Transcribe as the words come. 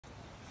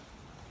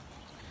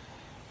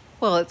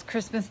Well, it's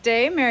Christmas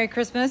Day. Merry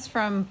Christmas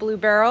from Blue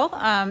Barrel,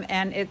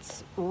 and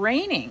it's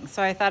raining.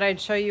 So I thought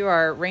I'd show you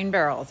our rain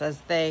barrels as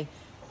they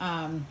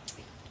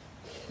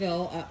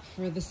fill up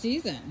for the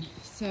season.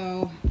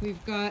 So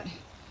we've got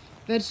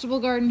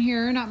vegetable garden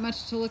here, not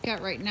much to look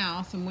at right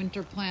now. Some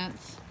winter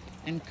plants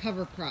and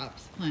cover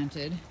crops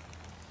planted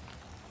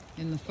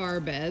in the far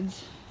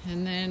beds.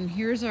 And then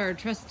here's our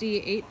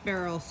trusty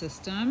 8-barrel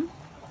system.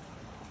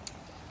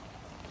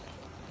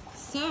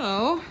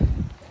 So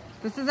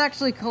this is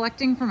actually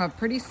collecting from a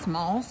pretty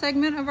small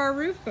segment of our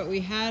roof, but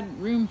we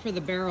had room for the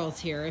barrels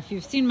here. If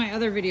you've seen my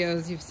other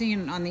videos, you've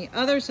seen on the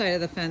other side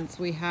of the fence,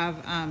 we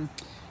have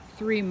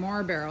 3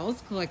 more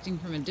barrels collecting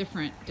from a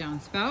different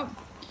downspout.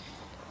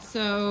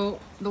 So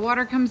the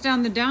water comes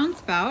down the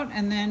downspout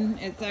and then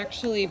it's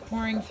actually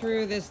pouring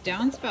through this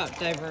downspout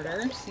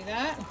diverter. See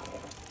that?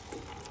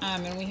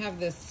 And we have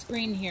this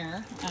screen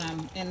here.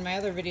 In my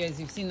other videos,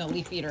 you've seen the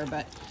leaf eater,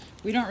 but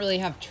we don't really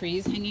have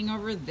trees hanging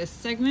over this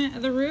segment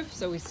of the roof,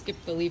 so we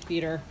skipped the leaf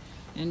eater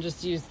and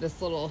just used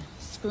this little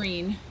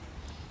screen.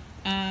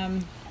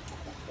 And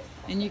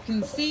you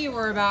can see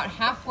we're about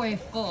halfway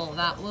full.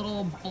 That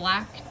little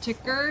black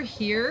ticker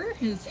here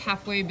is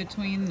halfway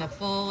between the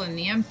full and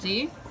the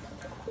empty.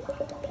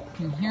 You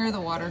can hear the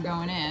water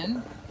going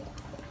in.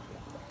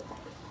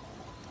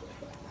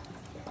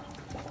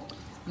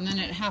 And then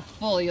at half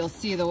full, you'll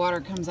see the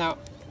water comes out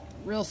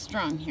real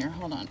strong here.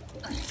 Hold on.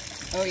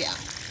 Oh yeah.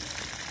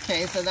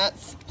 Okay, so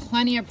that's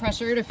plenty of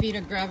pressure to feed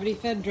a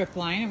gravity-fed drip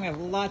line, and we have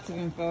lots of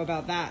info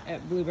about that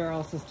at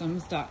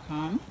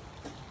bluebarrelsystems.com.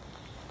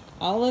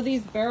 All of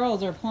these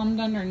barrels are plumbed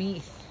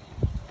underneath,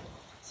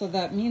 so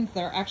that means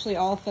they're actually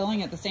all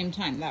filling at the same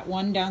time. That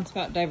one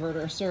downspout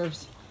diverter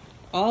serves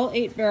all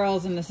 8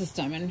 barrels in the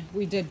system, and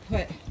we did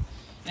put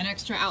an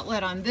extra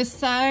outlet on this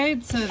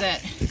side so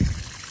that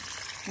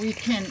we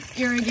can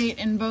irrigate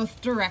in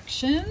both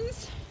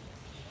directions.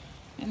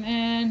 And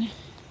then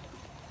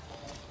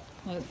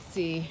let's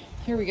see,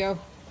 here we go.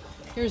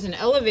 Here's an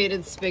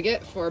elevated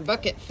spigot for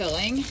bucket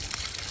filling.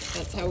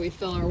 That's how we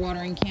fill our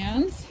watering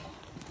cans.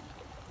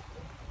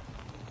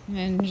 And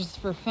then just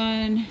for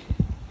fun,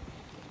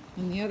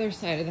 on the other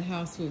side of the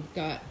house, we've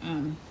got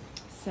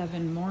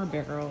 7 more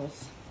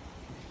barrels.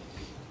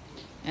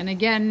 And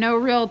again, no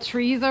real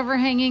trees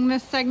overhanging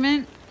this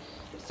segment,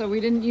 so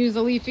we didn't use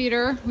a leaf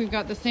eater. We've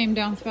got the same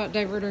downspout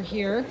diverter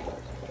here.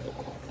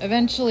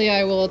 Eventually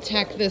I will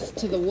tack this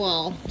to the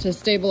wall to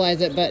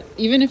stabilize it, but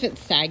even if it's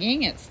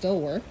sagging, it still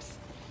works.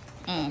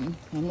 And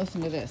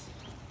listen to this.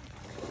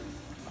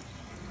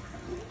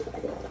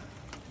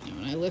 And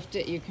when I lift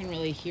it, you can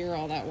really hear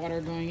all that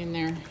water going in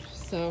there.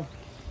 So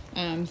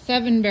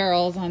 7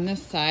 barrels on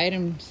this side,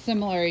 and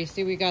similar, you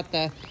see we got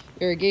the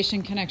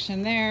irrigation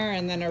connection there,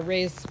 and then a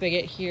raised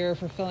spigot here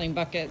for filling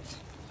buckets.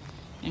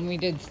 And we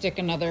did stick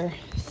another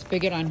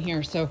spigot on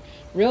here. So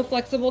real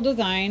flexible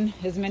design,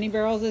 as many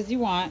barrels as you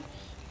want.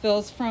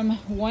 Fills from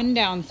one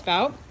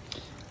downspout,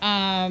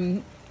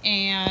 and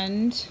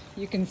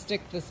you can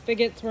stick the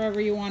spigots wherever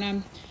you want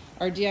them.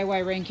 Our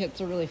DIY rain kits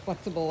are really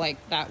flexible like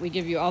that. We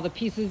give you all the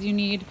pieces you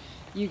need.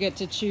 You get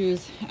to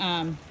choose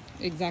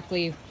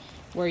exactly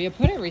where you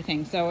put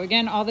everything. So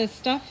again, all this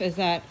stuff is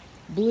at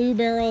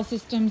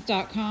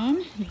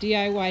bluebarrelsystems.com.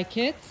 DIY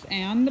kits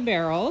and the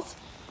barrels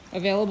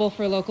available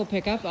for local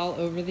pickup all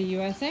over the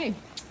USA.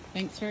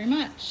 Thanks very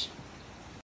much.